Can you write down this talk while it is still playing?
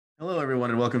Hello, everyone,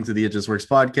 and welcome to the It Just Works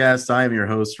podcast. I am your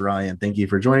host, Ryan. Thank you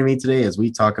for joining me today as we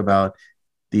talk about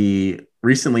the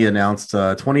recently announced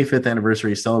 25th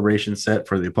anniversary celebration set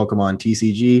for the Pokemon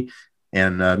TCG.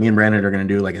 And me and Brandon are going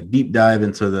to do like a deep dive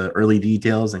into the early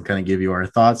details and kind of give you our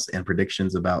thoughts and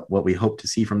predictions about what we hope to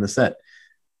see from the set.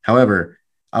 However,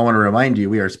 I want to remind you,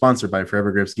 we are sponsored by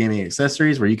Forever Grips Gaming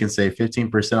Accessories, where you can save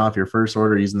 15% off your first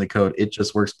order using the code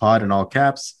ItJustWorksPod in all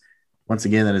caps. Once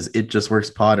again, that is It Just Works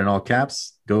Pod in all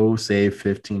caps. Go save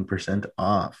 15%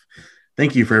 off.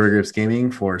 Thank you, Forever Grips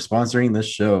Gaming, for sponsoring this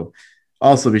show.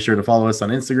 Also, be sure to follow us on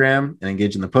Instagram and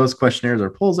engage in the post questionnaires or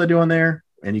polls I do on there.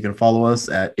 And you can follow us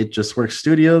at It Just Works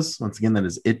Studios. Once again, that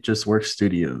is It Just Works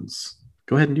Studios.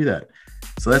 Go ahead and do that.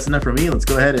 So that's enough for me. Let's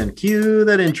go ahead and cue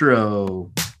that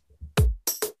intro.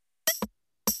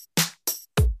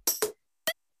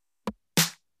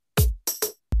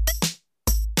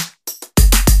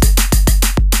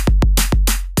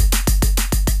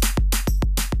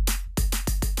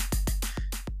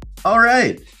 All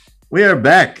right, we are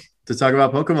back to talk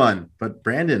about Pokemon, but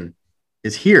Brandon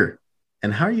is here.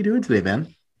 And how are you doing today,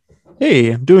 man?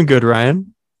 Hey, I'm doing good,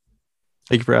 Ryan.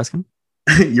 Thank you for asking.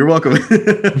 You're welcome.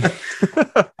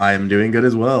 I am doing good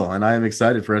as well, and I am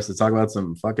excited for us to talk about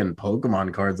some fucking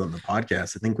Pokemon cards on the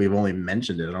podcast. I think we've only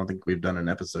mentioned it. I don't think we've done an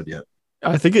episode yet.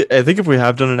 I think if we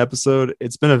have done an episode,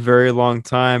 it's been a very long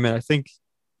time, and I think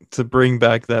to bring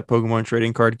back that Pokemon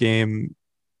trading card game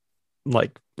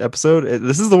like episode,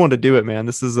 this is the one to do it, man.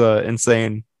 This is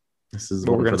insane. This is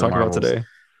what we're going to talk about today.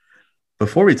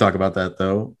 Before we talk about that,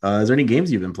 though, is there any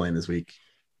games you've been playing this week?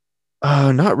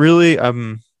 Not really. I've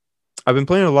been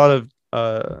playing a lot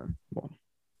of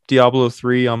Diablo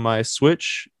 3 on my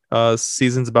Switch.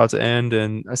 Season's about to end,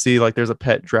 and I see like there's a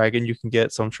pet dragon you can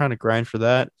get, so I'm trying to grind for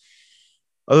that.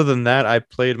 Other than that, I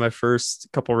played my first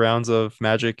couple rounds of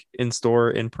Magic in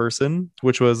store in person,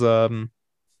 which was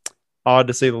odd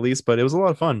to say the least, but it was a lot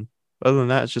of fun. Other than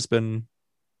that, it's just been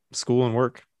school and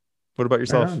work. What about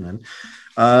yourself? Right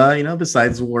on, man.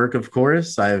 Besides work, of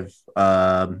course, I've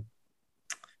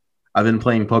been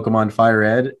playing Pokemon Fire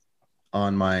Red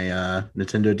on my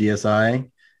Nintendo DSi.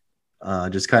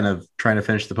 Just kind of trying to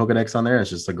finish the Pokedex on there.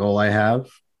 It's just a goal I have.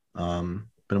 Been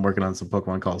working on some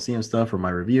Pokemon Coliseum stuff for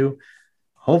my review,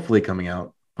 hopefully coming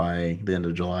out by the end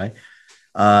of July.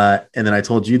 And then I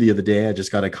told you the other day I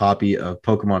just got a copy of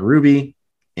Pokemon Ruby,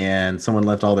 and someone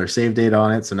left all their save data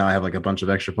on it. So now I have like a bunch of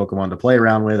extra Pokemon to play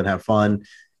around with and have fun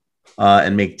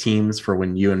and make teams for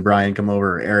when you and Brian come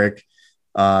over, or Eric,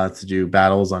 to do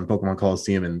battles on Pokemon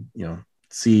Coliseum and,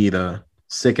 see the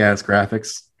sick ass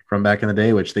graphics from back in the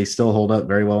day, which they still hold up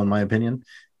very well, in my opinion.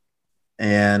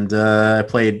 And I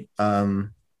played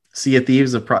Sea of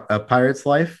Thieves, a Pirate's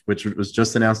Life, which was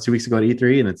just announced 2 weeks ago at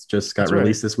E3, and it's just got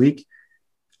released this week.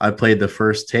 I played the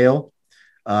first tale.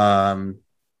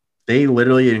 They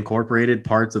literally incorporated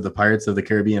parts of the Pirates of the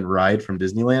Caribbean ride from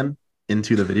Disneyland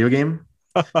into the video game.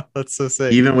 That's so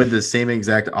sick. Even with the same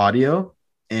exact audio.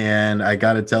 And I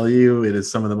got to tell you, it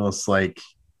is some of the most, like,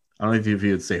 I don't know if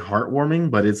you would say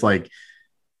heartwarming, but it's like,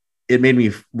 it made me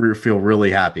feel really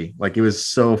happy. Like, it was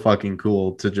so fucking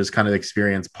cool to just kind of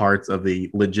experience parts of the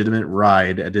legitimate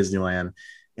ride at Disneyland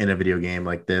in a video game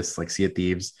like this, like Sea of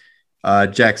Thieves.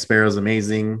 Jack Sparrow's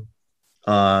amazing.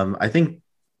 I think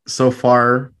so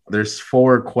far there's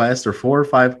 4 or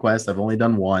 5 quests. I've only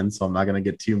done one, so I'm not going to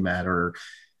get too mad or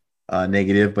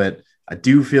negative, but I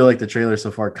do feel like the trailer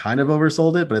so far kind of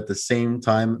oversold it. But at the same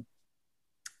time,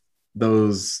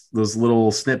 those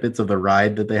little snippets of the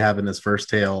ride that they have in this first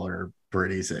tale are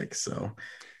pretty sick. So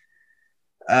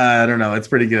I don't know. It's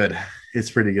pretty good.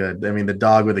 It's pretty good. I mean, the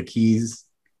dog with the keys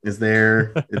is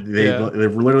there.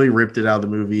 They've literally ripped it out of the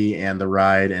movie and the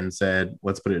ride and said,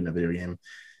 let's put it in a video game,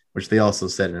 which they also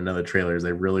said in another trailers.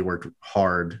 They really worked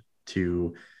hard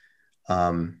to,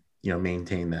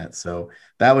 maintain that. So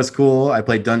that was cool. I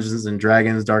played Dungeons and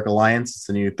Dragons Dark Alliance. It's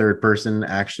a new third-person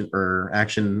action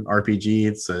RPG.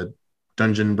 It's a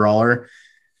dungeon brawler.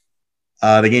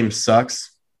 The game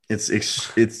sucks.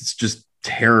 It's just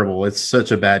terrible. It's such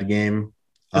a bad game.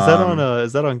 Is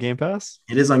that on Game Pass?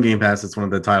 It is on Game Pass. It's one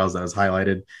of the titles that was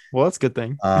highlighted. Well, that's a good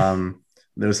thing. There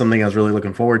was something I was really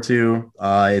looking forward to.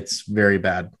 It's very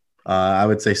bad. I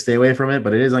would say stay away from it,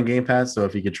 but it is on Game Pass. So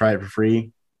if you could try it for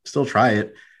free, still try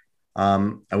it.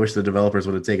 I wish the developers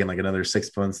would have taken like another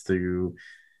 6 months to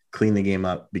clean the game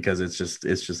up, because it's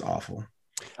just awful.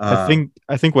 I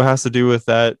think what has to do with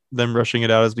that, them rushing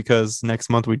it out, is because next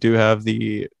month we do have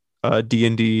the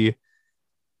D&D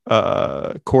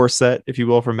core set, if you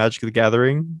will, for Magic the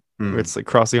Gathering. Where it's like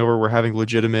crossing over. We're having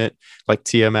legitimate like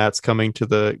Tiamats coming to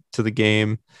the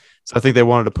game, so I think they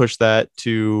wanted to push that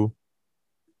to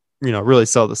really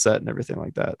sell the set and everything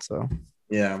like that. So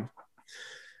Yeah.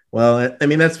 Well, I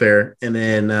mean, that's fair. And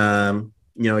then,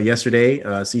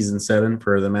 yesterday, season 7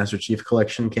 for the Master Chief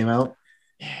Collection came out.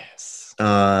 yes.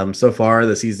 So far,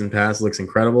 the season pass looks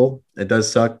incredible. It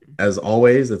does suck, as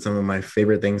always, that some of my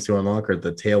favorite things to unlock are at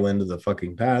the tail end of the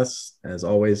fucking pass, as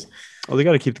always. Well, they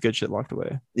got to keep the good shit locked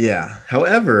away. Yeah.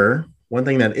 However, one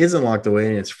thing that isn't locked away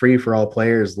and it's free for all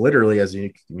players, literally, as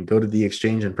you can go to the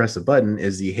exchange and press a button,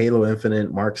 is the Halo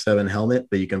Infinite Mark 7 helmet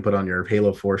that you can put on your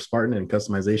Halo 4 Spartan in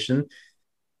customization.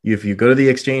 If you go to the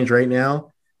exchange right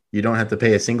now, you don't have to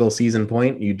pay a single season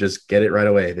point. You just get it right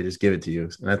away. They just give it to you.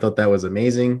 And I thought that was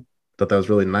amazing. Thought that was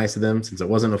really nice of them, since it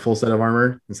wasn't a full set of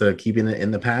armor. Instead of keeping it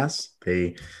in the pass,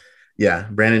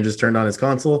 Brandon just turned on his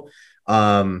console.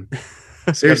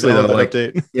 Seriously though, like,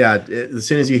 update. yeah, as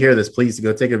soon as you hear this, please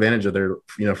go take advantage of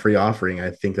their free offering.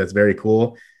 I think that's very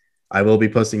cool. I will be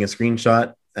posting a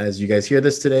screenshot as you guys hear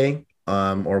this today,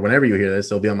 or whenever you hear this.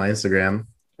 It'll be on my Instagram.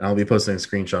 I'll be posting a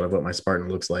screenshot of what my Spartan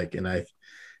looks like, and I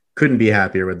couldn't be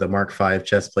happier with the Mark V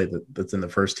chest plate that's in the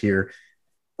first tier.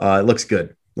 It looks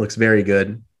good. Looks very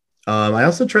good. I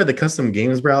also tried the custom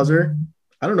games browser.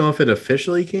 I don't know if it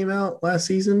officially came out last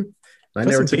season. I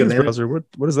never took advantage. Browser.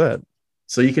 What is that?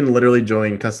 So you can literally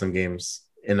join custom games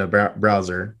in a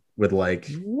browser with like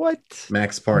what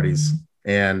max parties,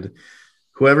 and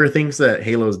whoever thinks that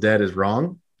Halo's dead is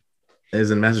wrong. Is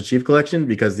in Master Chief Collection,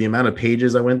 because the amount of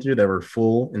pages I went through that were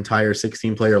full entire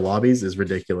 16-player lobbies is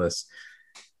ridiculous.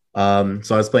 So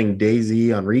I was playing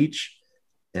DayZ on Reach,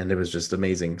 and it was just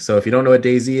amazing. So if you don't know what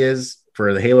DayZ is,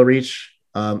 for the Halo Reach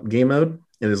game mode,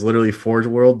 it is literally Forge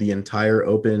World, the entire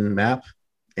open map,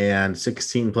 and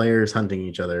 16 players hunting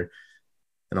each other.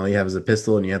 And all you have is a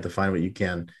pistol, and you have to find what you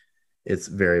can. It's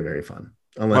very, very fun.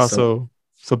 So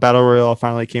Battle Royale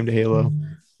finally came to Halo.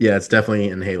 Yeah, it's definitely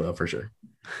in Halo for sure.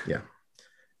 Yeah.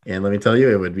 And let me tell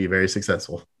you, it would be very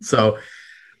successful. So,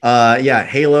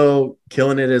 Halo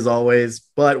killing it as always.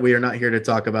 But we are not here to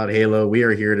talk about Halo. We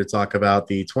are here to talk about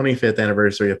the 25th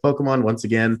anniversary of Pokemon. Once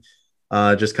again,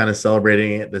 just kind of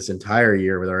celebrating it this entire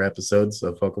year with our episodes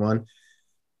of Pokemon.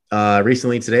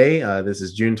 Recently today, this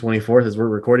is June 24th as we're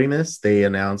recording this, they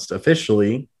announced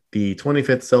officially the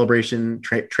 25th celebration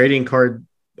trading card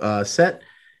set.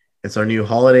 It's our new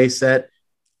holiday set,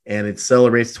 and it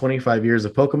celebrates 25 years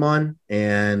of Pokemon.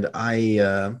 And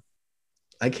I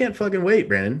can't fucking wait,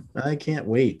 Brandon. I can't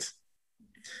wait.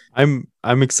 I'm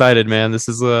excited, man. This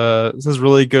is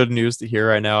really good news to hear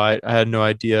right now. I had no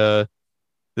idea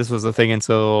this was a thing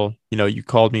until you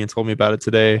called me and told me about it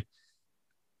today.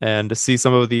 And to see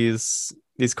some of these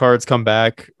cards come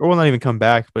back, or well, not even come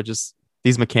back, but just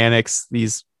these mechanics,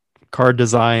 these card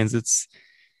designs, it's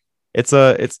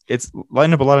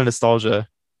lighting up a lot of nostalgia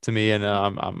to me, and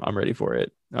I'm ready for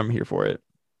it. I'm here for it.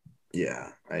 Yeah,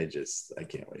 I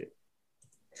can't wait.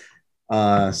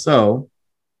 So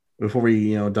before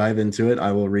we dive into it,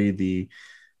 I will read the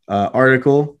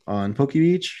article on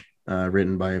PokeBeach,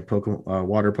 written by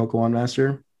Water Pokemon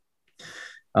Master.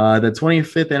 The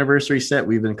 25th anniversary set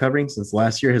we've been covering since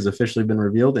last year has officially been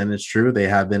revealed, and it's true, they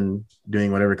have been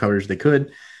doing whatever coverage they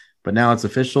could, but now it's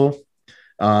official.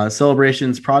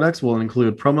 Celebration's products will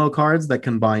include promo cards that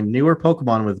combine newer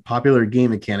Pokemon with popular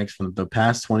game mechanics from the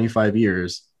past 25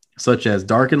 years, such as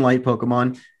Dark and Light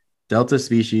Pokemon, Delta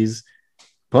Species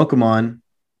Pokemon,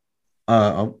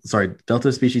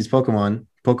 Delta Species Pokemon,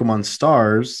 Pokemon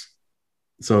Stars,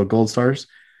 so Gold Stars.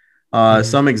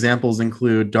 Some examples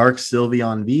include Dark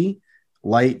Sylveon V,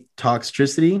 Light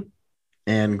Toxtricity,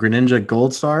 and Greninja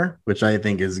Gold Star, which I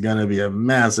think is going to be a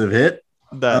massive hit.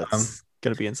 That's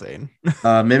going to be insane.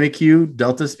 Mimikyu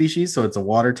Delta Species, so it's a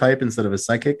water type instead of a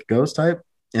psychic ghost type.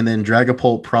 And then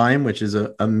Dragapult Prime, which is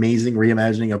an amazing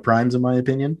reimagining of Primes, in my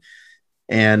opinion.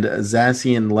 And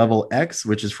Zacian Level X,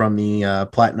 which is from the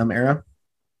Platinum era.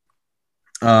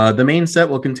 The main set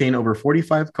will contain over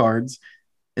 45 cards,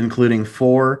 including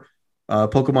 4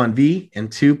 Pokemon V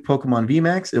and 2 Pokemon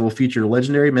VMAX. It will feature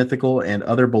legendary, mythical, and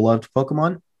other beloved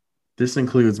Pokemon. This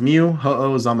includes Mew,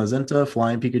 Ho-Oh, Zamazenta,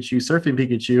 Flying Pikachu, Surfing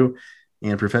Pikachu,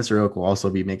 and Professor Oak will also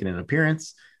be making an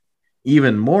appearance.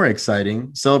 Even more exciting,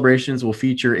 Celebrations will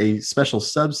feature a special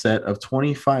subset of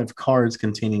 25 cards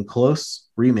containing close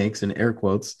remakes, in air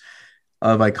quotes,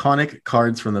 of iconic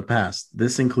cards from the past.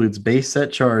 This includes base set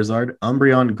Charizard,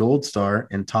 Umbreon Gold Star,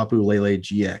 and Tapu Lele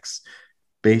GX.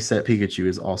 Base set Pikachu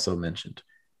is also mentioned.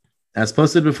 As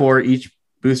posted before, each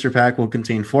booster pack will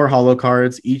contain 4 holo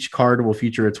cards. Each card will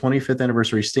feature a 25th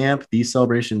anniversary stamp. These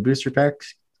celebration booster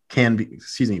packs can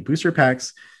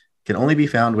only be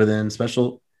found within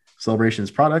special Celebrations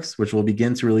products, which will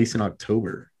begin to release in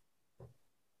October.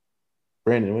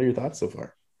 Brandon, what are your thoughts so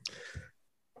far?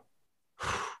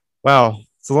 Wow,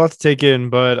 it's a lot to take in,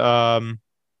 but I'm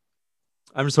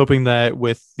just hoping that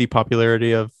with the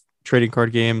popularity of trading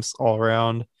card games all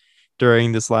around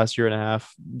during this last year and a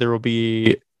half, there will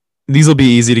be these will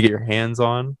be easy to get your hands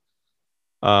on.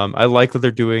 I like that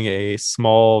they're doing a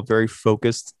small, very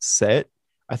focused set.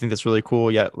 I think that's really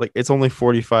cool. Yeah, like it's only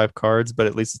 45 cards, but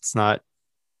at least it's not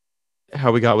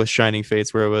how we got with Shining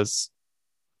Fates, where it was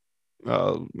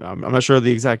I'm not sure of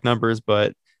the exact numbers,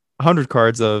 but 100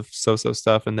 cards of so-so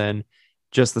stuff, and then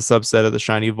just the subset of the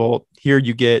Shiny Vault. Here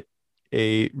you get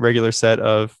a regular set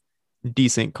of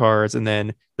decent cards, and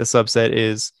then the subset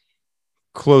is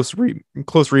close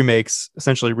remakes,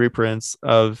 essentially reprints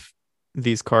of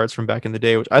these cards from back in the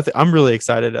day, which I'm really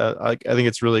excited. I think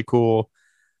it's really cool.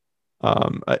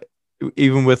 I,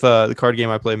 Even with the card game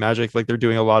I play, Magic, like they're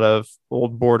doing a lot of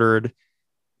old bordered,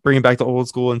 bringing back the old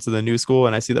school into the new school,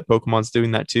 and I see that Pokemon's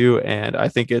doing that too, and I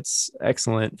think it's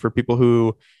excellent for people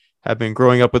who have been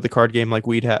growing up with the card game like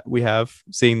we have,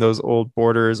 seeing those old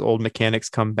borders, old mechanics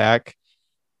come back,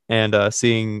 and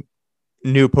seeing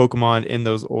new Pokemon in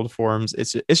those old forms.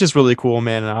 It's just really cool,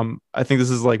 man. And I think this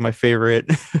is like my favorite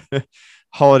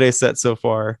holiday set so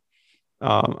far.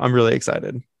 I'm really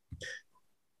excited.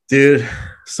 Dude,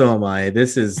 so am I.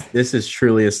 This is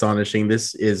truly astonishing.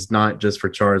 This is not just for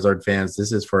Charizard fans.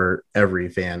 This is for every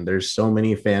fan. There's so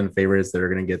many fan favorites that are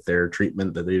going to get their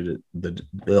treatment that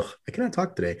I cannot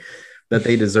talk today, that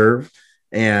they deserve.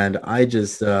 And I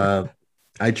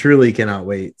truly cannot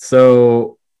wait.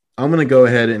 So I'm going to go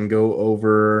ahead and go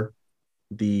over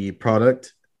the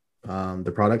products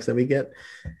that we get,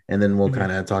 and then we'll Mhm.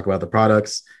 kind of talk about the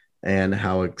products and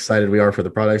how excited we are for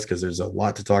the products, because there's a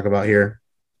lot to talk about here.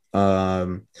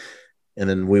 um, and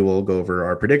then we will go over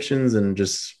our predictions and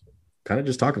just kind of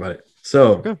just talk about it.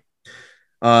 So, Okay.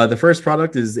 the first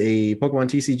product is a Pokemon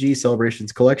TCG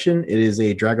Celebrations Collection. It is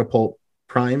a Dragapult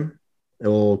Prime. It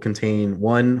will contain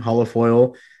one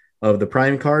holofoil of the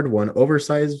Prime card, one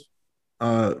oversized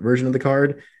version of the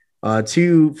card,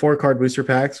 two 4-card booster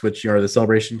packs, which are the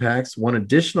celebration packs, one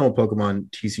additional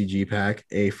Pokemon TCG pack,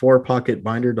 a 4-pocket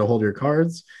binder to hold your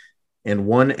cards, and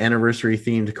one anniversary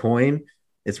themed coin.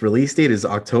 Its release date is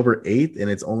October 8th, and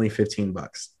it's only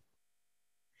 $15,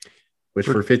 which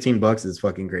For for $15 is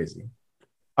fucking crazy.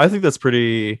 I think that's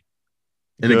pretty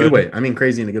In a good good. way. I mean,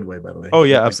 crazy in a good way, by the way. Oh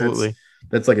yeah, Like that's absolutely.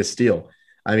 that's like a steal.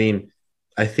 I mean,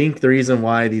 I think the reason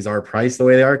why these are priced the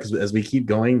way they are, because as we keep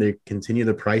going, they continue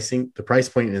the pricing. The price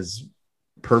point is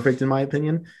perfect in my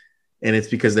opinion, and it's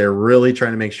because they're really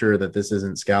trying to make sure that this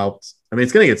isn't scalped. I mean,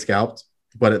 it's going to get scalped,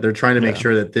 but they're trying to make Yeah.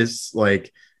 sure that this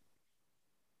like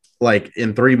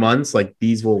in 3 months, like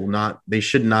these will not, they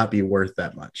should not be worth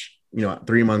that much.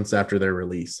 3 months after their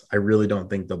release, I really don't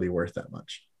think they'll be worth that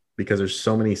much because there's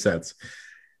so many sets.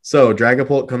 So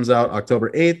Dragapult comes out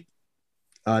October 8th.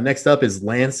 Next up is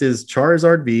Lance's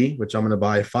Charizard V, which I'm going to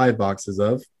buy 5 boxes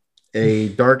of, a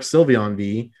Dark Sylveon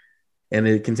V, and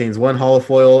it contains one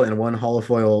holofoil and one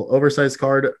holofoil oversized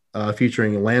card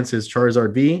featuring Lance's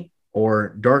Charizard V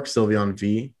or Dark Sylveon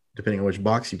V, depending on which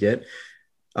box you get.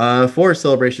 4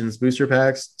 celebrations booster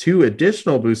packs, 2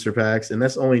 additional booster packs, and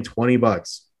that's only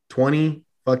 $20. 20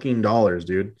 fucking dollars,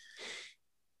 dude.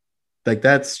 Like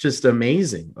that's just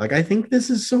amazing. Like I think this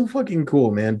is so fucking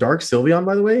cool, man. Dark Sylveon,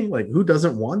 by the way, like who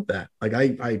doesn't want that? Like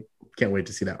I can't wait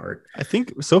to see that art. I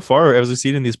think so far, as we see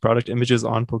it in these product images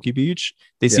on PokeBeach,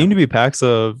 they Yeah. seem to be packs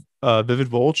of Vivid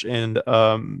Voltage. And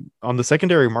on the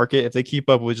secondary market, if they keep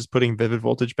up with just putting Vivid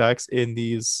Voltage packs in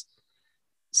these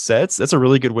sets, that's a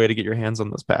really good way to get your hands on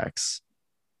those packs,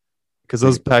 because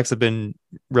those Wait, packs have been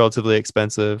relatively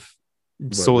expensive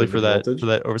what, solely Vivid for Voltage?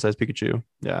 that oversized Pikachu.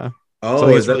 Yeah. So I Oh,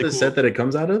 think is it's that really the set cool. that it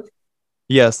comes out of?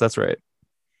 Yes, that's right.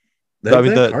 I That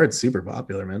mean that the card's super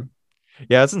popular, man.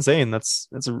 Yeah, it's insane. It's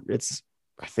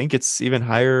I think it's even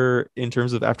higher in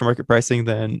terms of aftermarket pricing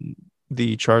than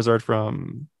the Charizard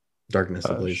from Darkness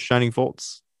Ablaze. Shining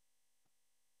Volts.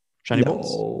 Shiny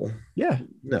Volts. No, Yeah. I have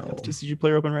no. the TCG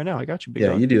player open right now. I got you, big Yeah,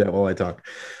 dog. you do that while I talk.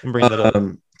 I'm bringing that up.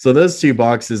 So those 2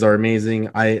 boxes are amazing.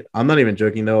 I'm not even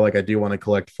joking though. Like I do want to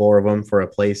collect 4 of them for a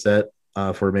play set,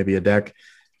 for maybe a deck,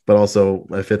 but also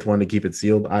a fifth one to keep it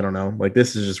sealed. I don't know. Like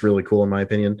this is just really cool in my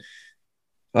opinion.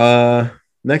 Uh,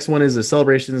 Next one is the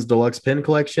Celebrations Deluxe Pin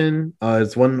Collection.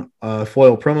 It's one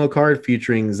foil promo card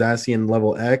featuring Zacian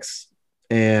Level X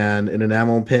and an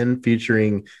enamel pin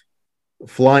featuring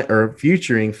flying and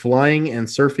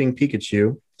surfing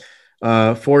Pikachu.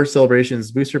 4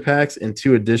 celebrations booster packs and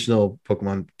 2 additional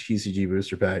Pokemon TCG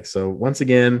booster packs. So once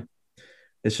again,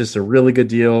 it's just a really good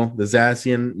deal. The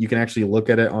Zacian, you can actually look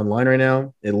at it online right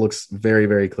now. It looks very,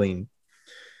 very clean.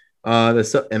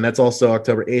 And that's also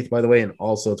October 8th, by the way, and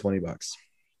also $20.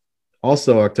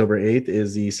 Also, October 8th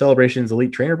is the Celebrations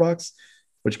Elite Trainer Box,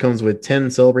 which comes with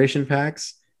 10 celebration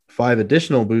packs, 5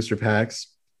 additional booster packs,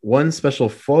 one special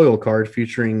foil card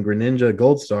featuring Greninja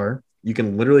Gold Star. You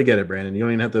can literally get it, Brandon. You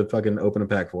don't even have to fucking open a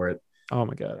pack for it. Oh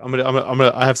my god,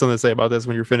 I have something to say about this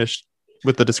when you're finished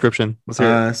with the description. Let's hear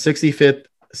it. 65th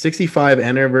 65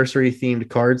 anniversary themed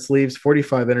card sleeves,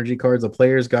 45 energy cards, a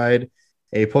player's guide,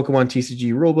 a Pokemon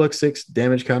TCG rulebook, 6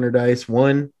 damage counter dice,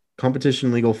 1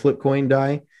 competition legal flip coin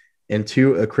die, and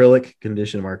 2 acrylic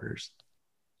condition markers.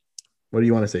 What do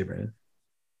you want to say, Brandon?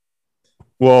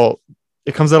 Well,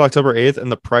 it comes out October 8th,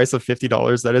 and the price of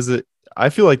 $50. That is it. I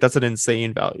feel like that's an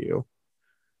insane value.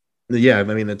 Yeah, I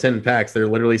mean the 10 packs, they're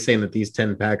literally saying that these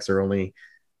 10 packs are only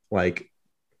like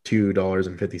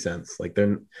 $2.50. Like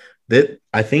they're that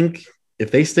I think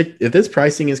if this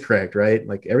pricing is correct, right?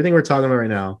 Like everything we're talking about right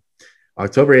now,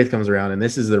 October 8th comes around and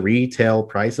this is the retail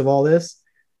price of all this,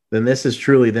 then this is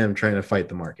truly them trying to fight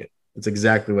the market. It's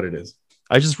exactly what it is.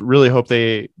 I just really hope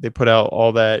they put out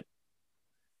all that,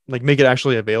 like make it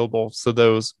actually available so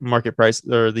those market price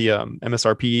or the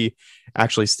MSRP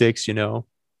actually sticks, you know.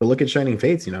 But look at Shining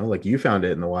Fates, you know, like you found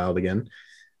it in the wild again.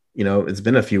 You know, it's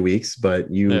been a few weeks,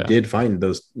 but you did find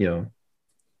those, you know,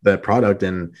 that product.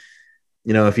 And,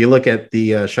 you know, if you look at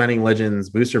the Shining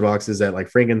Legends booster boxes at like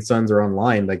Frank & Sons or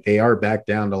online, like they are back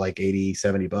down to like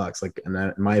 $80-$70. Like, and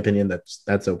that, in my opinion,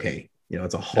 that's okay. You know,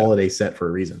 it's a holiday set for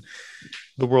a reason.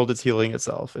 The world is healing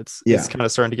itself. It's kind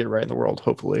of starting to get right in the world,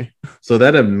 hopefully. So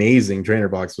that amazing trainer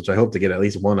box, which I hope to get at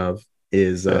least one of,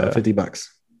 is $50.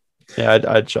 Yeah,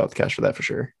 I'd shell out the cash for that for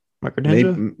sure. Micro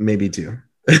Ninja? Maybe two.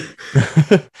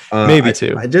 Maybe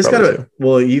two. I just gotta.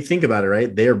 Well, you think about it,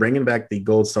 right? They are bringing back the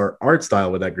Gold Star art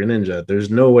style with that Greninja. There's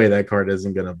no way that card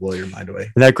isn't gonna blow your mind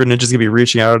away. And that Greninja's gonna be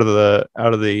reaching out of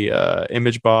the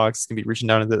image box. It's gonna be reaching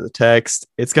down into the text.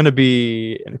 It's gonna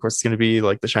be, and of course, it's gonna be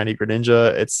like the shiny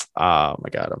Greninja. It's oh my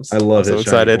god, I love so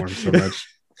excited so much.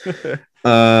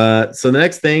 So the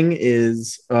next thing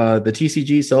is the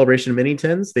TCG Celebration Mini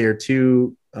Tins. They are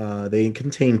two. They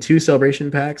contain 2 celebration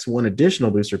packs, 1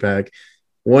 additional booster pack,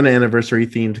 1 anniversary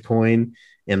themed coin,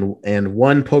 and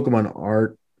 1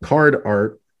 Pokemon card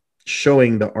art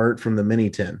showing the art from the mini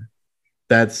tin.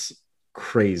 That's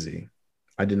crazy.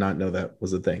 I did not know that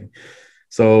was a thing.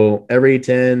 So every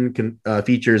 10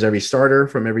 features every starter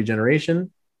from every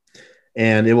generation,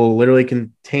 and it will literally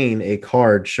contain a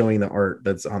card showing the art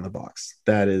that's on the box.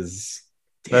 That's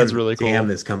really cool. Damn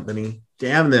this company.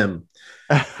 Damn them.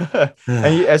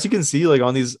 And as you can see, like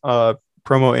on these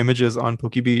promo images on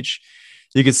PokeBeach,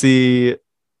 you can see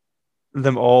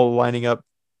them all lining up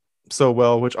so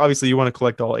well, which obviously you want to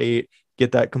collect all 8,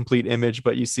 get that complete image,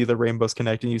 but you see the rainbows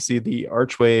connecting, you see the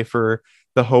archway for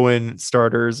the Hoenn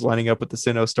starters lining up with the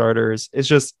Sinnoh starters. It's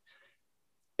just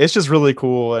really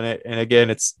cool. And again,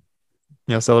 it's,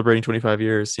 you know, celebrating 25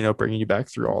 years, you know, bringing you back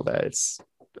through all that.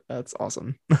 That's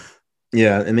awesome.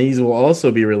 Yeah, and these will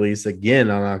also be released again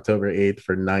on October 8th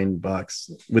for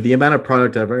 $9. With the amount of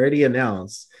product I've already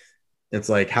announced, it's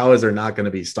like, how is there not going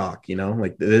to be stock? You know,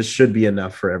 like this should be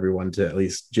enough for everyone to at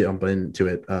least jump into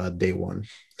it day one.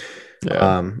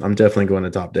 Yeah. I'm definitely going to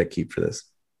Top Deck Keep for this.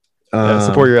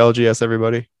 Support your LGS,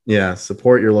 everybody. Yeah,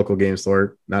 support your local game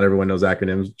store. Not everyone knows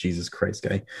acronyms. Jesus Christ,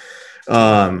 guy.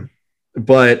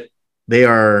 But they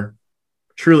are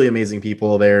truly amazing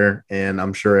people there, and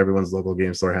I'm sure everyone's local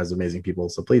game store has amazing people,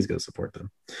 so please go support them.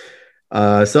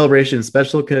 Celebration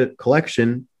Special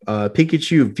Collection,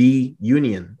 Pikachu V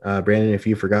Union. Brandon, if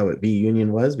you forgot what V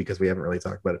Union was, because we haven't really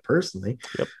talked about it personally,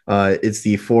 it's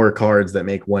the 4 cards that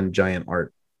make one giant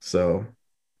art. So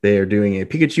they are doing a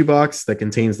Pikachu box that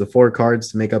contains the 4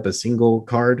 cards to make up a single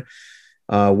card,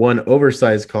 1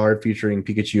 oversized card featuring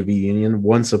Pikachu V Union,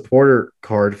 1 supporter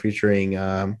card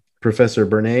featuring Professor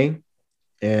Bernay,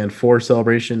 and 4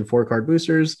 celebration 4 card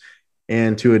boosters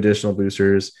and 2 additional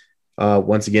boosters.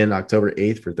 Once again, October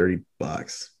 8th for $30.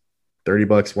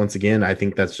 $30 once again. I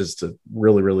think that's just a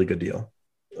really, really good deal.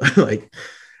 Like,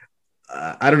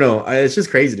 I don't know. It's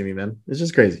just crazy to me, man. It's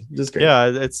just crazy.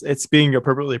 Yeah, it's being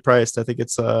appropriately priced. I think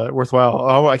it's worthwhile.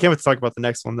 Oh, I can't wait to talk about the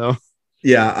next one though.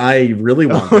 Yeah, I really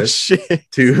want this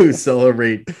to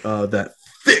celebrate that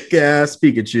thick ass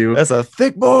Pikachu. That's a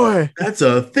thick boy. That's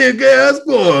a thick ass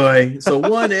boy. So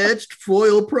 1 etched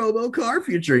foil promo card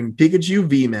featuring Pikachu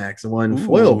V Max, 1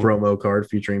 foil promo card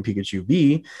featuring Pikachu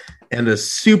V, and a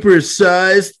super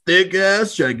sized thick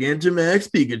ass Gigantamax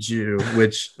Pikachu,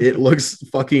 which it looks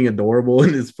fucking adorable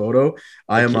in this photo.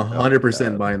 I am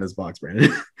 100% buying this box,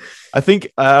 Brandon. I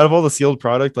think out of all the sealed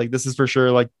product, like this is for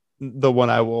sure like the one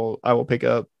I will pick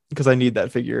up because I need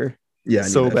that figure. Yeah, I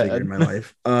need that figure in my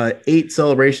life. 8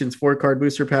 celebrations 4 card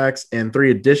booster packs and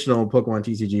 3 additional Pokemon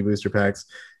TCG booster packs.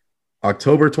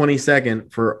 October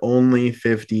 22nd for only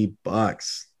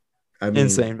 $50. I mean,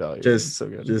 Insane value. just So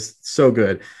good. just so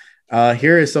good.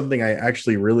 Here is something I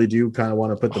actually really do kind of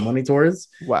want to put the money towards.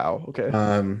 Wow. Okay.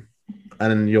 Um,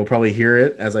 and you'll probably hear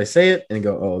it as I say it and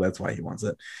go, "Oh, that's why he wants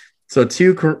it." So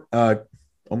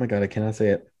oh my god, I cannot say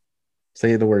it.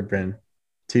 Say the word, Brandon.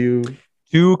 Two.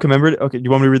 Two commemorative. Okay. Do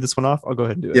you want me to read this one off? I'll go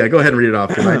ahead and do Yeah, it. go ahead and read it off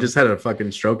because I just had a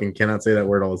fucking stroke and cannot say that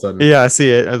word all of a sudden. Yeah, I see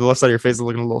it. The left side of your face is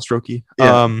looking a little strokey.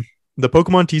 Yeah. The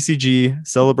Pokemon TCG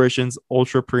Celebrations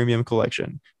Ultra Premium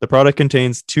Collection. The product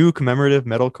contains two commemorative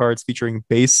metal cards featuring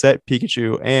base set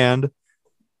Pikachu and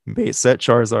base set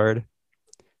Charizard.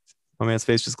 My man's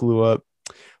face just glue up.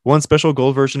 One special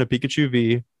gold version of Pikachu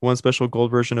V, one special gold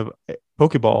version of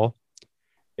Pokeball,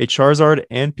 a Charizard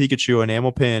and Pikachu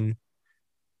enamel pin,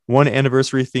 one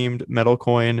anniversary themed metal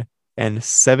coin, and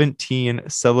 17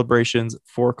 celebrations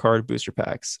 4-card booster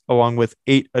packs, along with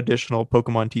 8 additional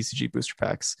Pokemon TCG booster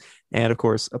packs, and of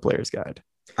course, a player's guide.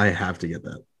 I have to get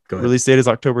that. Go ahead. Release date is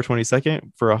October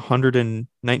 22nd for $119.99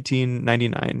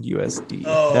 USD.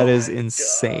 Oh that is my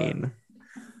insane. God.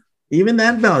 Even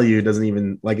that value doesn't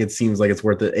even like it seems like it's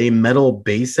worth it. A metal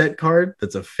base set card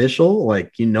that's official,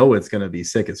 like it's gonna be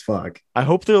sick as fuck. I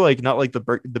hope they're like not like the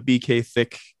BK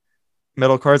thick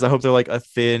metal cards. I hope they're like a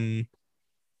thin.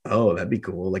 Oh, that'd be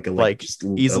cool. Like just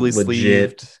easily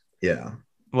legit, sleeved. yeah.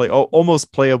 Like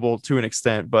almost playable to an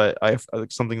extent, but I have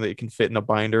something that you can fit in a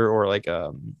binder or like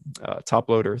a top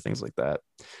loader, things like that.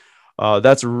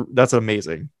 That's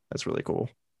amazing. That's really cool.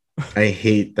 I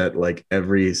hate that like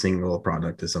every single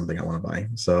product is something I want to buy.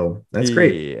 So that's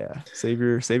great. Yeah. Save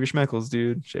your schmeckles,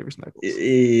 dude. Shave your schmeckles.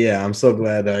 Yeah, I'm so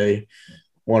glad I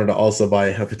wanted to also buy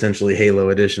a potentially Halo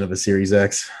edition of a Series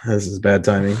X. This is bad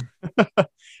timing.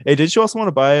 Hey, did you also want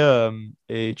to buy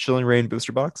a Chilling Reign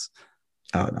booster box?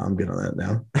 Oh no, I'm good on that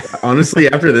now.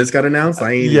 Honestly, after this got announced,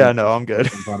 I ain't I'm good.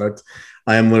 Product.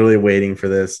 I am literally waiting for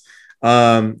this.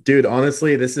 Dude,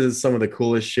 honestly, this is some of the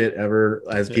coolest shit ever.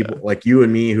 As people like you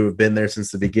and me who have been there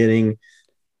since the beginning,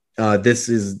 this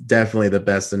is definitely the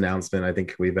best announcement I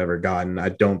think we've ever gotten.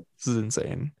 This is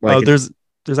insane. There's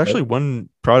actually one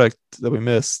product that we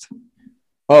missed.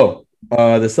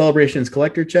 The Celebrations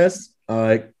collector chest.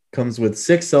 It comes with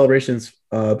 6 Celebrations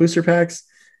booster packs,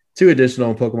 2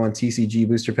 additional Pokemon TCG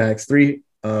booster packs, 3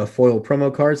 foil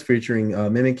promo cards featuring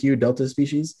Mimikyu Delta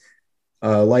species,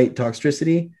 Light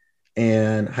Toxtricity,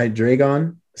 and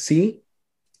Hydreigon C,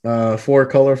 4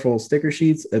 colorful sticker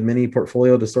sheets, a mini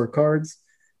portfolio to store cards,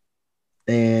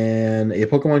 and a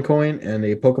Pokemon coin and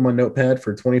a Pokemon notepad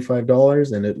for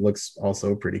 $25. And it looks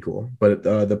also pretty cool. But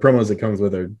the promos it comes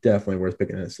with are definitely worth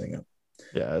picking this thing up.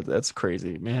 Yeah, that's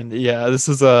crazy, man. Yeah, this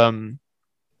is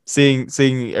seeing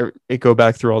it go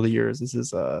back through all the years. This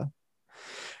is a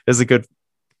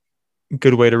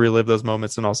good way to relive those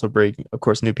moments and also bring, of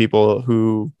course, new people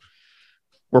who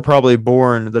were probably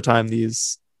born the time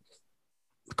these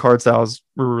card styles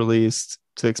were released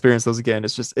to experience those again.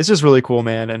 It's just really cool,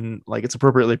 man, and like it's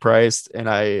appropriately priced, and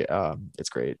it's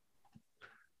great.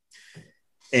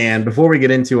 And before we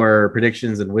get into our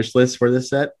predictions and wish lists for this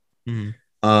set, mm-hmm.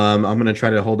 I'm going to try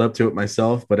to hold up to it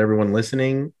myself. But everyone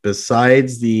listening,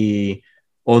 besides the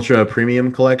Ultra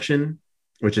Premium Collection,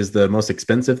 which is the most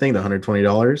expensive thing, the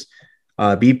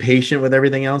 $120, be patient with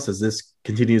everything else as this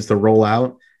continues to roll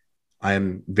out. I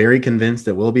am very convinced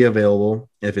it will be available.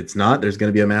 If it's not, there's going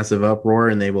to be a massive uproar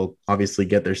and they will obviously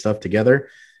get their stuff together.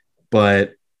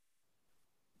 But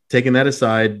taking that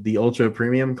aside, the Ultra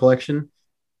Premium Collection,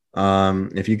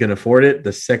 if you can afford it,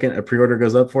 the second a pre-order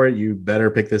goes up for it, you better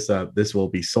pick this up. This will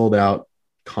be sold out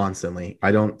constantly.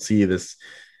 I don't see this.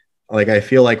 Like, I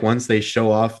feel like once they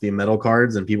show off the metal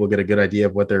cards and people get a good idea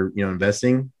of what they're,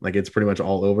 investing, like it's pretty much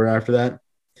all over after that.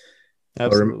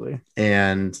 Absolutely.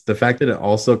 And the fact that it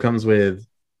also comes with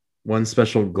one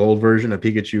special gold version of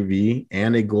Pikachu V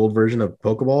and a gold version of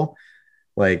Pokeball,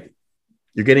 like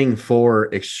you're getting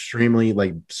 4 extremely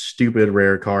like stupid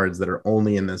rare cards that are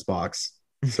only in this box.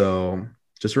 So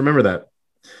just remember that.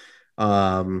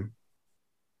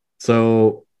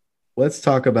 So let's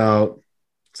talk about,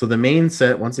 so the main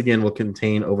set once again will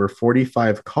contain over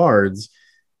 45 cards,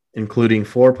 including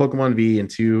 4 Pokemon V and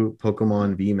 2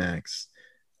 Pokemon V Max.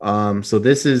 So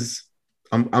this is,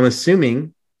 I'm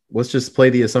assuming, let's just play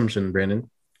the assumption, Brandon.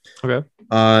 Okay.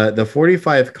 The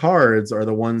 45 cards are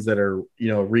the ones that are,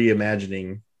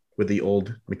 reimagining with the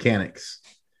old mechanics.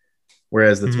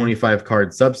 Whereas the 25 card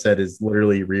subset is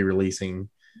literally re-releasing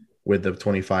with the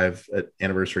 25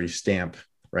 anniversary stamp,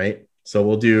 right? So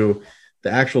we'll do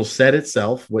the actual set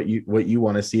itself, what you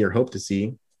want to see or hope to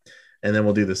see, and then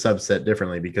we'll do the subset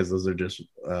differently because those are just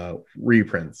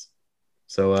reprints.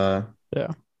 So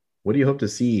yeah. What do you hope to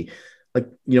see like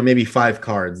maybe 5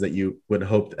 cards that you would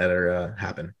hope that are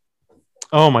happen.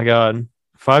 Oh my god,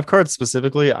 5 cards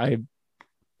specifically. I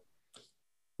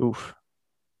oof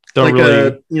don't Like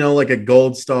really. like a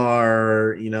gold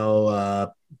star,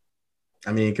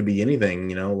 I mean, it could be anything,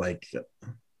 like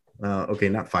okay,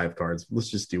 not 5 cards. Let's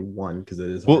just do one because it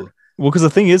is Well, hard. because the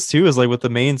thing is too is like with the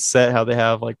main set, how they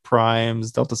have like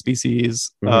primes, delta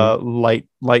species, Mm-hmm.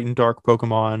 light and dark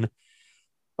Pokemon.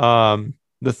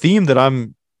 The theme that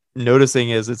I'm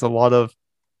noticing is it's a lot of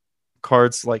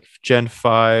cards like Gen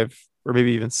 5 or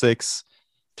maybe even 6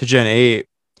 to Gen 8,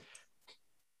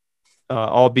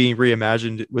 all being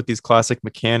reimagined with these classic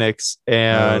mechanics. Oh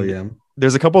And yeah.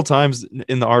 there's a couple times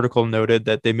in the article noted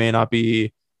that they may not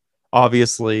be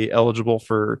obviously eligible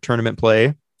for tournament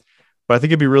play, but I think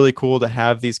it'd be really cool to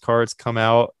have these cards come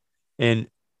out. And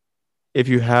if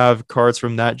you have cards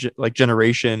from that like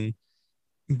generation,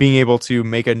 being able to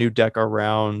make a new deck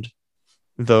around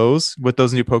those with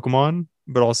those new Pokemon,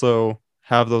 but also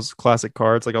have those classic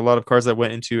cards. Like a lot of cards that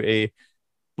went into a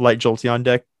light Jolteon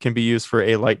deck can be used for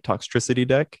a light Toxtricity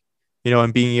deck,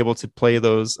 and being able to play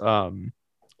those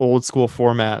old school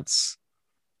formats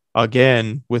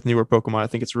again with newer Pokemon, I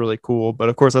think it's really cool. But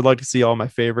of course, I'd like to see all my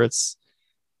favorites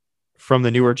from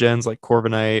the newer gens like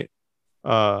Corviknight,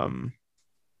 um,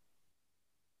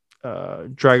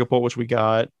 Dragapult, which we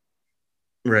got.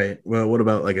 Right. Well, what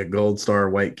about like a gold star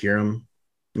white Kyurem?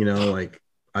 Like,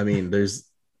 I mean,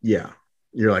 yeah.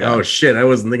 You're like, oh Yeah, shit, I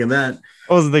wasn't thinking that.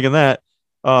 I wasn't thinking that.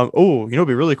 Oh, it'd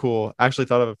be really cool. I actually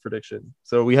thought of a prediction.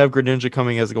 So we have Greninja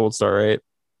coming as a gold star, right?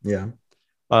 Yeah.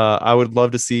 I would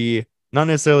love to see not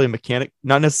necessarily mechanic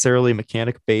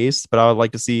based, but I would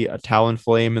like to see a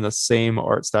Talonflame in the same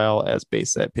art style as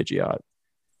base set Pidgeot.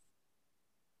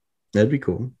 That'd be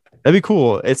cool. That'd be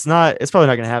cool. It's probably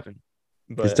not going to happen,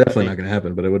 It's but I definitely not think going to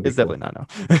happen, but it would be it's cool. definitely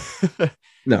not now.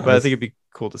 No, But I think that's it'd be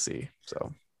cool to see.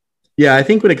 So yeah. I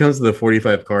think when it comes to the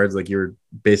 45 cards, like you're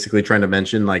basically trying to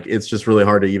mention, like it's just really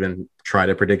hard to even try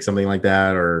to predict something like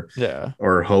that yeah,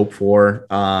 or hope for.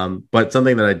 But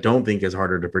something that I don't think is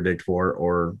harder to predict for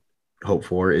or hope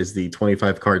for is the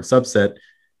 25 card subset,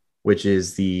 which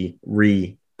is the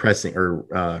repressing or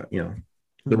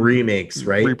the remakes,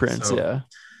 right? reprints. So Yeah.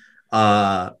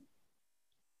 uh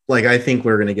like I think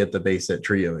we're gonna get the base set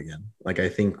trio again. Like I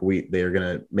think they're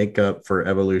gonna make up for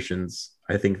evolutions.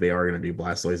 I think they are gonna do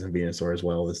Blastoise and Venusaur as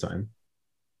well this time.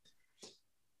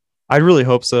 I really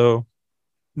hope so.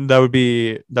 That would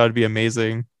be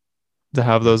amazing to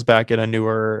have those back in a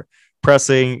newer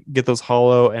pressing, get those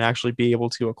hollow, and actually be able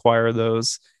to acquire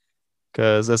those.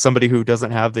 Because as somebody who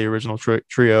doesn't have the original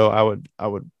trio, I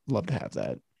would love to have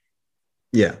that.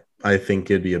 Yeah, I think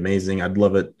it'd be amazing. I'd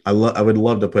love it. I would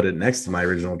love to put it next to my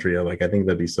original trio. Like I think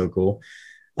that'd be so cool.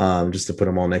 Just to put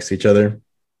them all next to each other.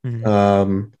 Mhm.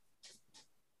 Um,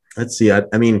 let's see. I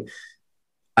mean,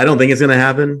 I don't think it's going to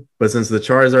happen, but since the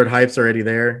Charizard hype's already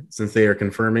there, since they are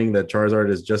confirming that Charizard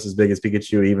is just as big as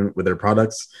Pikachu, even with their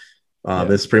products, Yeah.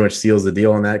 this pretty much seals the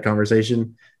deal on that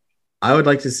conversation. I would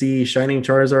like to see Shining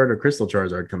Charizard or Crystal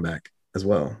Charizard come back as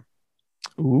well.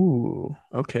 Ooh.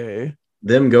 Okay.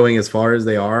 Them going as far as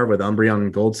they are with Umbreon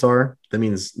and Goldstar, that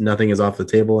means nothing is off the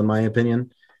table, in my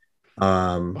opinion.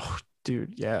 Um, Oh,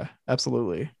 dude. Yeah.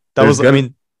 Absolutely. That there's was. I gonna,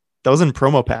 mean, that was in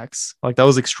promo packs. Like that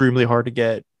was extremely hard to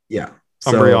get. yeah.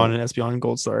 Umbreon So and Espeon and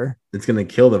Gold Star. it's gonna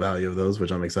kill the value of those,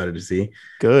 which I'm excited to see.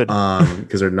 Good.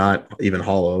 Because they're not even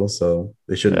hollow, so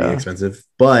they shouldn't be Yeah. expensive.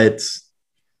 But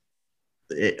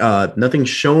nothing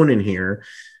shown in here.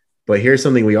 But here's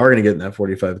something we are going to get in that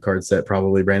 45 card set,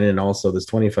 probably, Brandon, and also this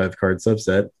 25 card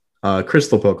subset.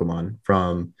 Crystal Pokemon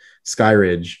from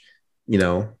Skyridge.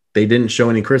 They didn't show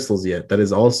any crystals yet. That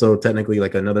is also technically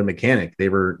like another mechanic. They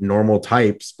were normal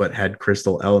types, but had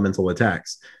crystal elemental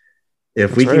attacks. If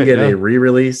That's we can right. get Yeah. a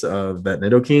re-release of that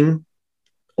Nidoking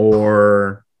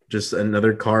or just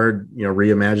another card,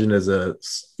 reimagined as a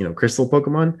crystal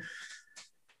Pokemon.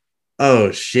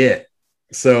 Oh shit.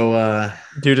 So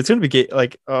Dude, it's gonna be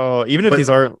like, oh, even if these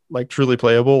but aren't like truly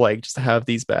playable, like just to have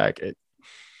these back.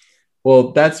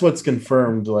 well, that's what's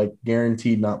confirmed, like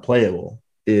guaranteed not playable,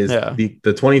 is Yeah.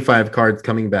 the 25 cards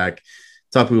coming back.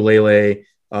 Tapu Lele,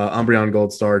 Umbreon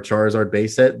Gold Star, Charizard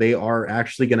base set. They are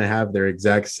actually going to have their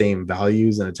exact same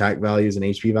values and attack values and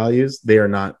HP values. They are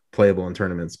not playable in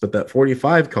tournaments, but that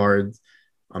 45 cards,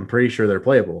 I'm pretty sure they're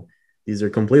playable. These are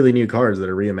completely new cards that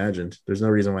are reimagined. There's no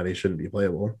reason why they shouldn't be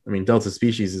playable. I mean, Delta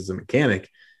Species is a mechanic,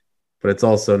 but it's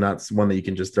also not one that you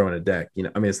can just throw in a deck.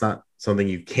 I mean, it's not something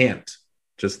you can't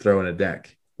just throw in a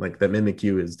deck. Like that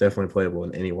Mimikyu is definitely playable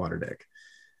in any water deck.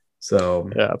 So,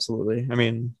 Yeah, absolutely. I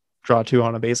mean, draw two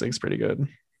on a basic is pretty good.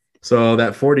 so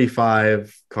that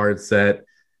 45 card set,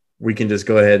 we can just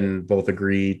go ahead and both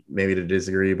agree, maybe to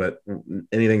disagree, but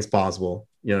anything's possible.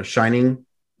 Shining,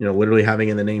 literally having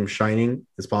in the name Shining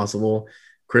is possible.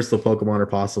 Crystal Pokemon are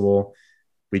possible.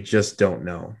 We just don't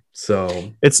know.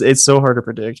 So it's so hard to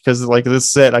predict because like this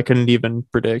set I couldn't even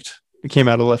predict. It came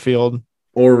out of left field.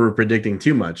 or we're predicting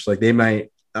too much. Like they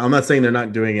might. I'm not saying they're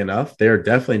not doing enough. They are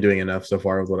definitely doing enough so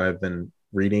far with what I've been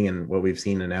reading and what we've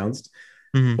seen announced.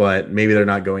 Mm-hmm. But maybe they're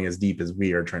not going as deep as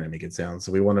we are trying to make it sound.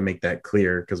 So we want to make that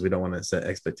clear because we don't want to set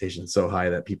expectations so high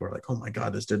that people are like, "Oh my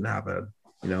god, this didn't happen,"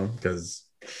 because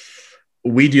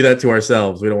we do that to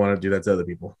ourselves. We don't want to do that to other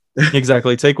people.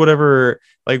 Exactly. Take whatever,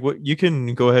 like what you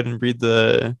can go ahead and read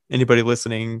anybody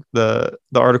listening the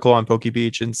article on Poke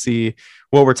Beach and see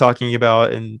what we're talking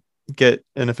about and get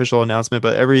an official announcement.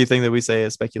 But everything that we say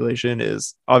is speculation.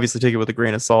 Is obviously take it with a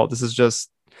grain of salt. This is just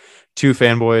two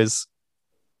fanboys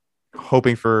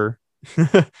hoping for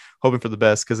hoping for the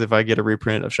best. Because if I get a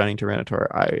reprint of Shining Tyranitar,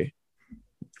 I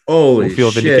will Holy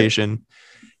feel shit. vindication,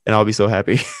 and I'll be so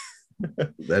happy.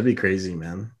 That'd be crazy,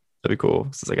 man. That'd be cool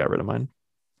since I got rid of mine.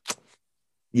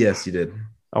 Yes, you did.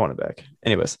 I want it back.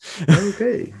 Anyways.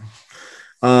 Okay.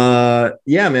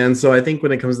 Yeah, man. So I think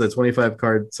when it comes to the 25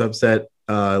 card subset,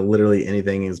 literally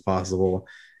anything is possible.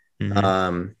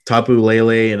 Tapu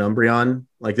Lele and Umbreon.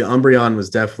 Like the Umbreon was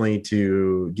definitely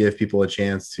to give people a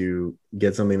chance to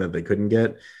get something that they couldn't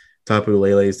get. Tapu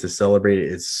Lele is to celebrate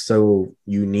it. It's so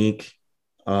unique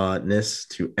ness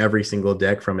to every single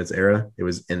deck from its era. It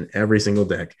was in every single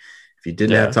deck. If you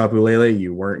didn't have Tapu Lele,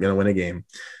 you weren't going to win a game.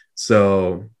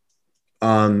 So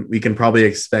we can probably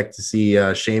expect to see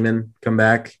Shaman come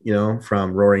back,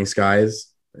 from Roaring Skies.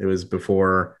 It was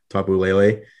before Tapu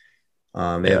Lele.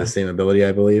 They have the same ability,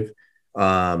 I believe.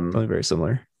 Probably very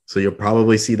similar. So you'll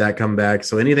probably see that come back.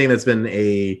 So anything that's been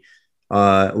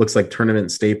looks like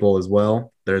tournament staple as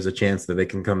well, there's a chance that they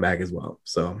can come back as well.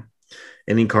 So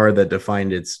any card that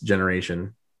defined its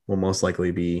generation will most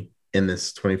likely be in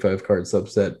this 25 card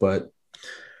subset. But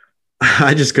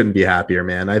I just couldn't be happier,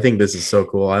 man. I think this is so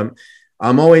cool.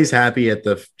 I'm always happy at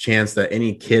the chance that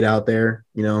any kid out there,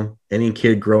 any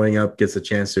kid growing up gets a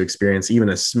chance to experience even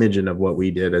a smidgen of what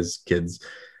we did as kids.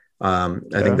 I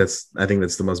think that's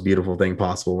the most beautiful thing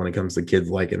possible when it comes to kids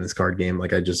liking this card game.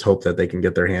 Like I just hope that they can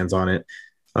get their hands on it.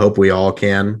 I hope we all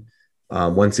can.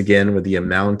 Once again, with the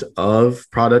amount of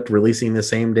product releasing the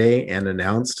same day and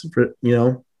announced,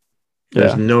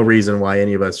 there's no reason why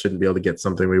any of us shouldn't be able to get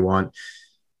something we want.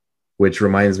 Which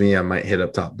reminds me, I might hit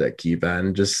up Top Deck Keep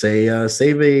and just say,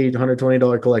 save a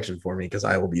 $120 collection for me because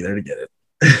I will be there to get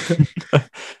it.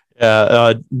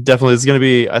 Definitely. It's going to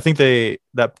be, I think the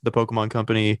Pokemon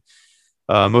Company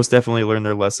most definitely learned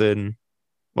their lesson.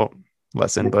 But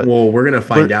we're going to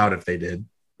find out if they did.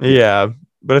 Yeah.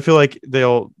 But I feel like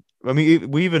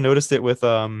we even noticed it with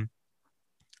during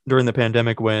the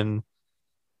pandemic when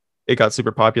it got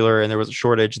super popular and there was a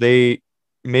shortage. They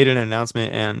made an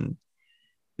announcement and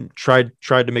tried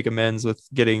to make amends with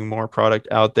getting more product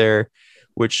out there,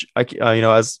 which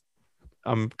as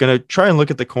I'm gonna try and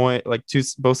look at the coin, like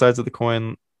both sides of the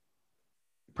coin.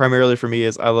 Primarily for me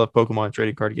is I love Pokemon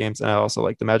trading card games and I also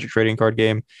like the Magic trading card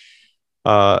game.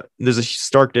 There's a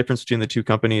stark difference between the two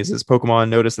companies. Is Pokemon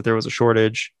noticed that there was a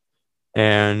shortage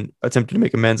and attempted to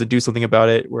make amends and do something about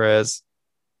it, whereas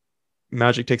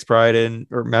Magic takes pride in,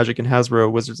 or Magic and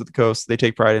Hasbro, Wizards of the Coast, they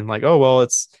take pride in like, oh well,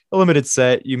 it's a limited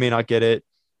set, you may not get it.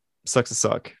 Sucks to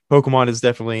suck. Pokemon is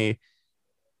definitely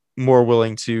more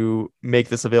willing to make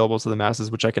this available to the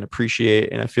masses, which I can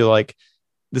appreciate. And I feel like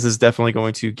this is definitely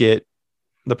going to get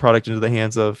the product into the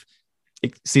hands of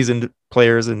seasoned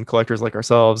players and collectors like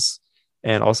ourselves,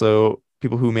 and also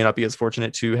people who may not be as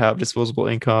fortunate to have disposable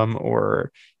income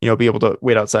or, be able to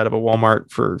wait outside of a Walmart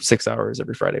for 6 hours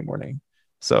every Friday morning.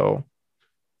 So,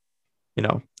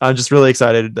 I'm just really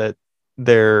excited that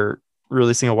they're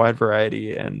releasing a wide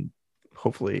variety and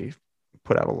hopefully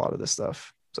put out a lot of this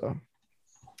stuff. So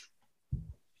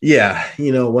yeah,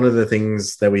 one of the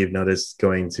things that we've noticed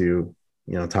going to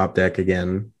Top Deck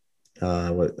again,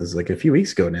 what was like a few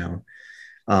weeks ago now,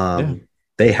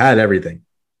 they had everything.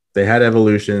 They had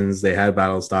evolutions, they had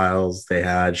battle styles, they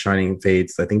had shining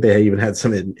fates. I think they even had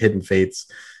some hidden fates.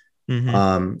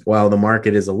 While the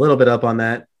market is a little bit up on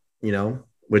that,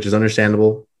 which is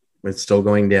understandable, it's still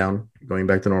going down, going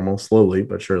back to normal slowly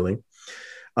but surely.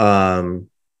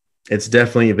 It's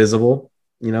definitely visible,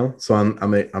 so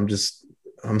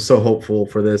I'm so hopeful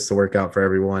for this to work out for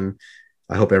everyone.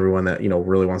 I hope everyone that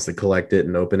really wants to collect it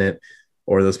and open it,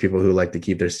 or those people who like to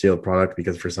keep their sealed product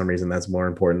because for some reason that's more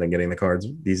important than getting the cards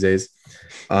these days.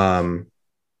 I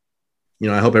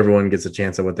hope everyone gets a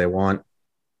chance at what they want.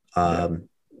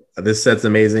 This set's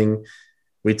amazing.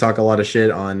 we talk a lot of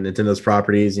shit on Nintendo's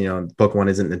properties. You know, Pokemon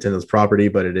isn't Nintendo's property,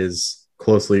 but it is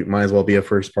closely, might as well be a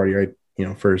first party, right? You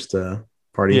know, first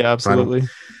party Yeah, title. absolutely.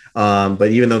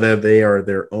 But even though they are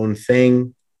their own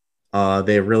thing,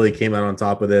 they really came out on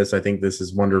top of this. I think this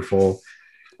is wonderful.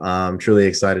 I'm truly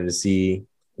excited to see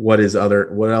what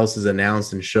else is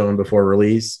announced and shown before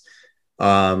release.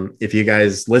 If you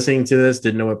guys listening to this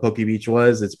didn't know what PokeBeach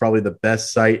was, it's probably the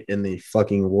best site in the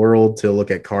fucking world to look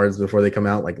at cards before they come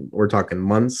out. Like, we're talking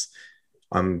months.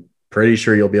 I'm pretty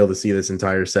sure you'll be able to see this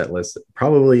entire set list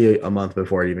probably a month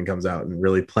before it even comes out and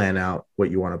really plan out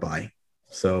what you want to buy.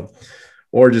 So,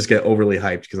 or just get overly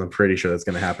hyped, because I'm pretty sure that's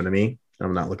going to happen to me.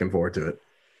 I'm not looking forward to it.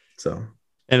 So,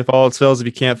 And if all else fails, if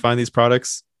you can't find these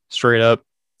products, straight up,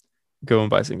 go and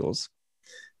buy singles.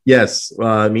 yes,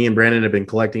 me and Brandon have been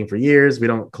collecting for years. We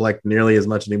don't collect nearly as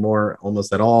much anymore,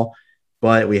 almost at all.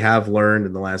 But we have learned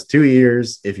in the last 2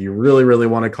 years, if you really, really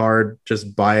want a card,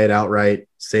 just buy it outright.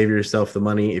 Save yourself the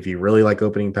money. If you really like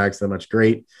opening packs that much,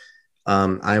 great.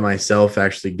 I myself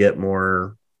actually get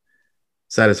more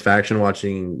satisfaction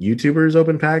watching YouTubers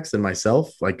open packs than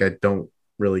myself. Like, I don't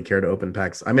really care to open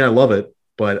packs. I mean, I love it,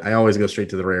 but I always go straight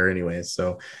to the rare anyways.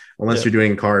 So unless you're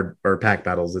doing card or pack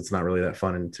battles, it's not really that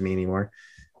fun to me anymore.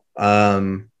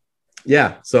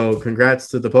 Yeah, so congrats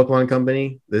to the Pokemon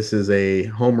Company. This is a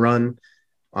home run.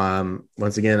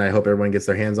 Once again, I hope everyone gets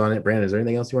their hands on it. Brandon, is there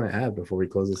anything else you want to add before we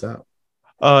close this out?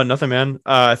 Nothing, man.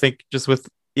 I think just with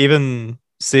even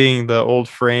seeing the old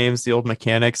frames, the old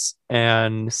mechanics,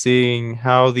 and seeing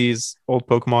how these old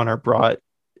Pokemon are brought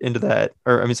into that,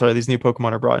 or I mean, sorry, these new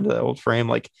Pokemon are brought into that old frame,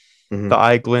 like the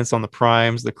eye glints on the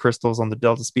primes, the crystals on the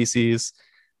Delta species,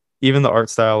 even the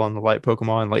art style on the light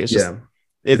Pokemon. Like, it's just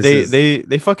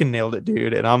they fucking nailed it,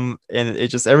 dude. And it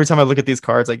just, every time I look at these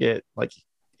cards, I get like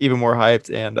even more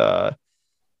hyped. And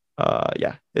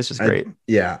yeah, it's just great.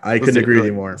 I couldn't agree with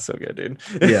you more. So good, dude.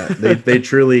 Yeah, they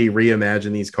truly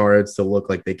reimagined these cards to look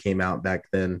like they came out back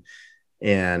then.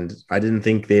 And I didn't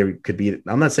think they could be.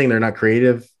 I'm not saying they're not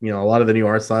creative. You know, a lot of the new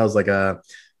art styles, like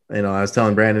you know, I was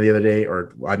telling Brandon the other day,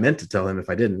 or I meant to tell him if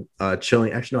I didn't.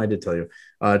 Chilling, actually, no, I did tell you.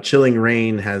 Chilling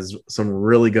Rain has some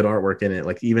really good artwork in it.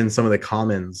 Like, even some of the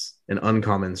commons and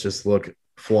uncommons just look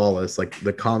flawless. Like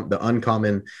the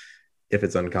uncommon, if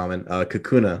it's uncommon,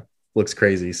 Kakuna looks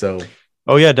crazy. So,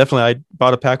 oh yeah, definitely. I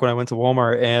bought a pack when I went to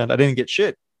Walmart, and I didn't get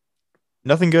shit.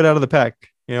 Nothing good out of the pack.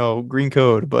 You know, green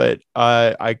code. But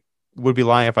I would be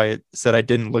lying if I said I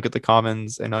didn't look at the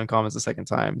commons and uncommons the second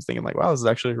time, thinking like, wow, this is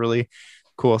actually a really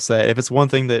cool set. If it's one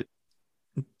thing that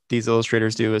these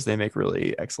illustrators do, is they make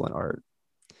really excellent art.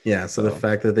 Yeah, so the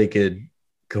fact that they could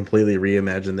completely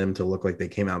reimagine them to look like they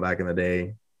came out back in the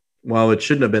day, while it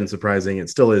shouldn't have been surprising, it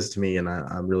still is to me, and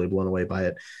I'm really blown away by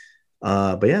it.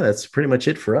 But yeah, that's pretty much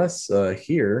it for us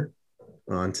here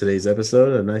on today's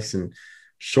episode. A nice and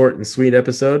short and sweet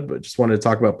episode, but just wanted to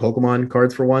talk about Pokemon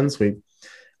cards for once.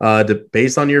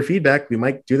 Based on your feedback, we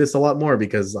might do this a lot more,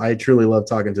 because I truly love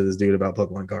talking to this dude about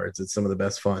Pokemon cards. It's some of the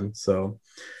best fun. So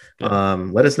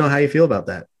let us know how you feel about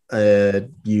that.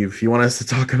 If you want us to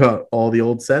talk about all the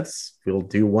old sets, we'll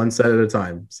do one set at a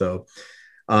time. So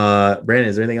Brandon,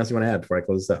 is there anything else you want to add before I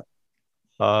close this out?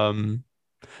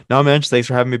 No, man, just thanks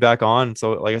for having me back on.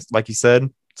 So like you said,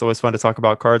 it's always fun to talk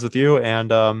about cards with you,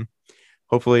 and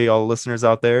hopefully all the listeners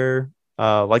out there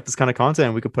like this kind of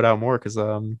content. We could put out more, because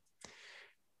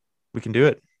we can do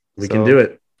it. We can do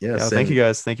it. Yes. Yeah, thank you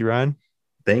guys. Thank you, Ryan.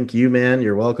 Thank you, man.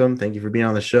 You're welcome. Thank you for being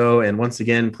on the show. And once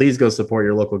again, please go support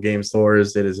your local game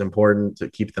stores. It is important to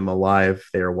keep them alive.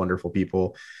 They are wonderful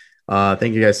people.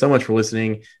 Thank you guys so much for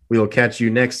listening. We will catch you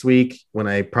next week when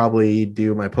I probably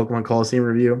do my Pokemon Coliseum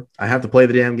review. I have to play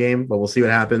the damn game, but we'll see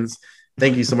what happens.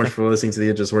 Thank you so much for listening to the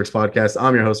It Just Works podcast.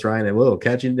 I'm your host, Ryan, and we'll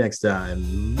catch you next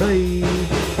time.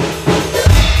 Bye.